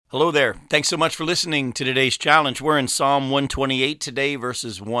Hello there. Thanks so much for listening to today's challenge. We're in Psalm 128 today,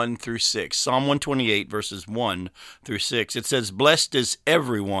 verses 1 through 6. Psalm 128, verses 1 through 6. It says, "Blessed is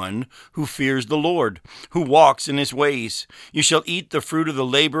everyone who fears the Lord, who walks in his ways. You shall eat the fruit of the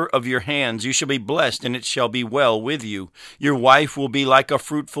labor of your hands. You shall be blessed, and it shall be well with you. Your wife will be like a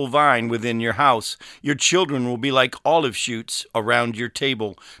fruitful vine within your house. Your children will be like olive shoots around your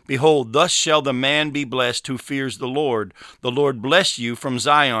table. Behold, thus shall the man be blessed who fears the Lord. The Lord bless you from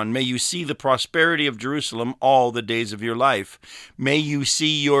Zion. May you see the prosperity of Jerusalem all the days of your life. May you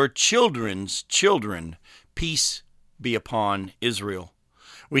see your children's children. Peace be upon Israel."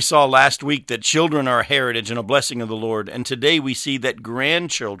 We saw last week that children are a heritage and a blessing of the Lord, and today we see that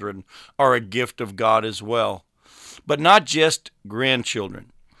grandchildren are a gift of God as well. But not just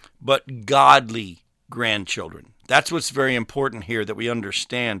grandchildren, but godly grandchildren. That's what's very important here that we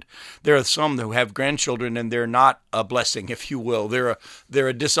understand. There are some who have grandchildren and they're not a blessing, if you will. They're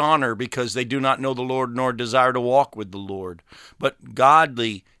a dishonor because they do not know the Lord nor desire to walk with the Lord. But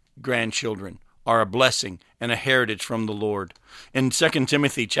godly grandchildren are a blessing and a heritage from the Lord. In 2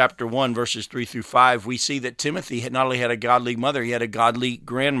 Timothy chapter 1, verses 3 through 5, we see that Timothy had not only had a godly mother, he had a godly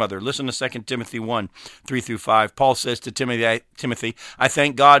grandmother. Listen to 2 Timothy 1, 3 through 5. Paul says to Timothy, "I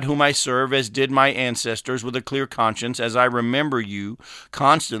thank God whom I serve, as did my ancestors, with a clear conscience, as I remember you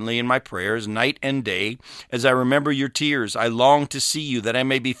constantly in my prayers, night and day. As I remember your tears, I long to see you, that I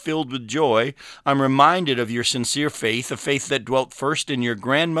may be filled with joy. I'm reminded of your sincere faith, a faith that dwelt first in your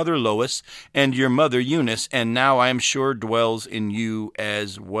grandmother Lois and your mother Eunice, and now I am sure dwells in you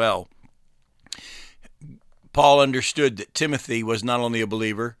as well." Paul understood that Timothy was not only a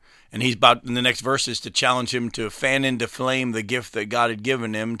believer, and he's about in the next verses to challenge him to fan into flame the gift that God had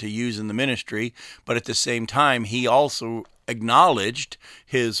given him to use in the ministry, but at the same time, he also acknowledged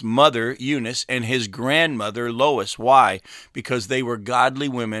his mother, Eunice, and his grandmother, Lois. Why? Because they were godly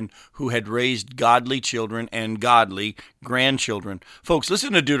women who had raised godly children and godly grandchildren. Folks,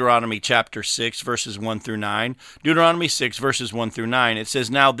 listen to Deuteronomy chapter 6, verses 1 through 9. Deuteronomy 6, verses 1 through 9. It says,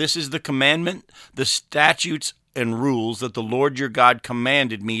 "Now this is the commandment, the statutes and rules that the Lord your God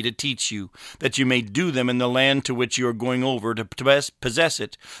commanded me to teach you, that you may do them in the land to which you are going over to possess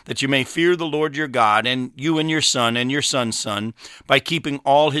it, that you may fear the Lord your God, and you and your son and your son's son, by keeping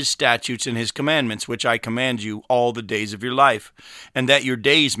all his statutes and his commandments, which I command you all the days of your life, and that your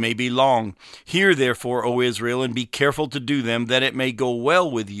days may be long. Hear therefore, O Israel, and be careful to do them, that it may go well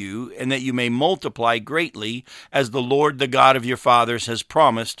with you, and that you may multiply greatly, as the Lord the God of your fathers has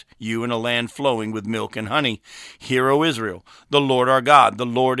promised you, in a land flowing with milk and honey. Hear, O Israel, the Lord our God, the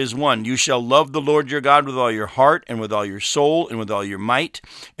Lord is one. You shall love the Lord your God with all your heart and with all your soul and with all your might.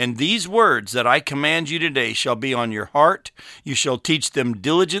 And these words that I command you today shall be on your heart. You shall teach them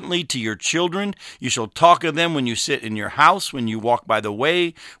diligently to your children. You shall talk of them when you sit in your house, when you walk by the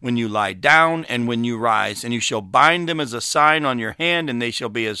way, when you lie down, and when you rise. And you shall bind them as a sign on your hand, and they shall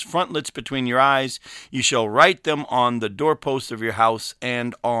be as frontlets between your eyes. You shall write them on the doorposts of your house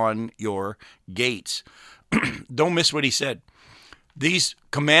and on your gates." Don't miss what he said. These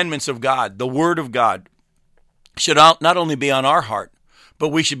commandments of God, the Word of God, should not only be on our heart, but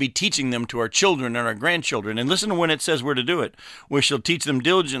we should be teaching them to our children and our grandchildren. And listen to when it says we're to do it. We shall teach them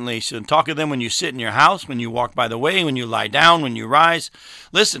diligently. You shall talk of them when you sit in your house, when you walk by the way, when you lie down, when you rise.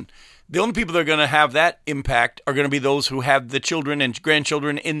 Listen, the only people that are going to have that impact are going to be those who have the children and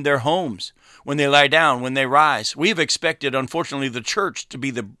grandchildren in their homes, when they lie down, when they rise. We have expected, unfortunately, the church to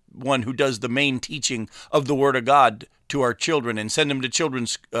be the one who does the main teaching of the Word of God to our children and send them to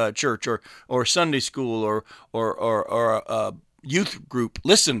children's church or Sunday school or a youth group.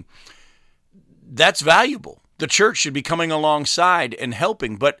 Listen, that's valuable. The church should be coming alongside and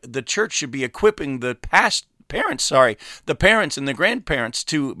helping, but the church should be equipping the parents and the grandparents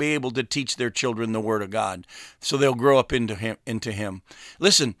to be able to teach their children the Word of God so they'll grow up into him.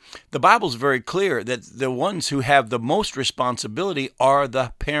 Listen, the Bible's very clear that the ones who have the most responsibility are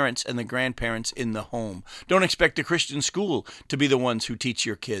the parents and the grandparents in the home. Don't expect the Christian school to be the ones who teach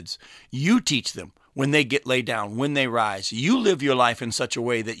your kids. You teach them. When they get laid down, when they rise, you live your life in such a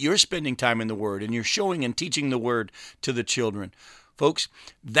way that you're spending time in the Word and you're showing and teaching the Word to the children. Folks,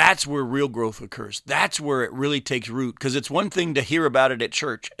 that's where real growth occurs. That's where it really takes root, because it's one thing to hear about it at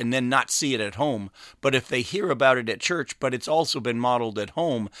church and then not see it at home. But if they hear about it at church, but it's also been modeled at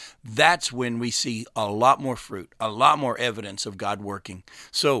home, that's when we see a lot more fruit, a lot more evidence of God working.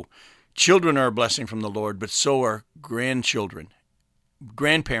 So children are a blessing from the Lord, but so are grandchildren.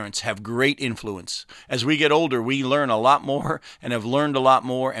 Grandparents have great influence. As we get older, we learn a lot more and have learned a lot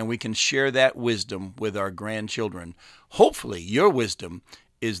more, and we can share that wisdom with our grandchildren. Hopefully, your wisdom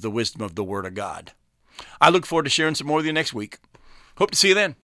is the wisdom of the Word of God. I look forward to sharing some more with you next week. Hope to see you then.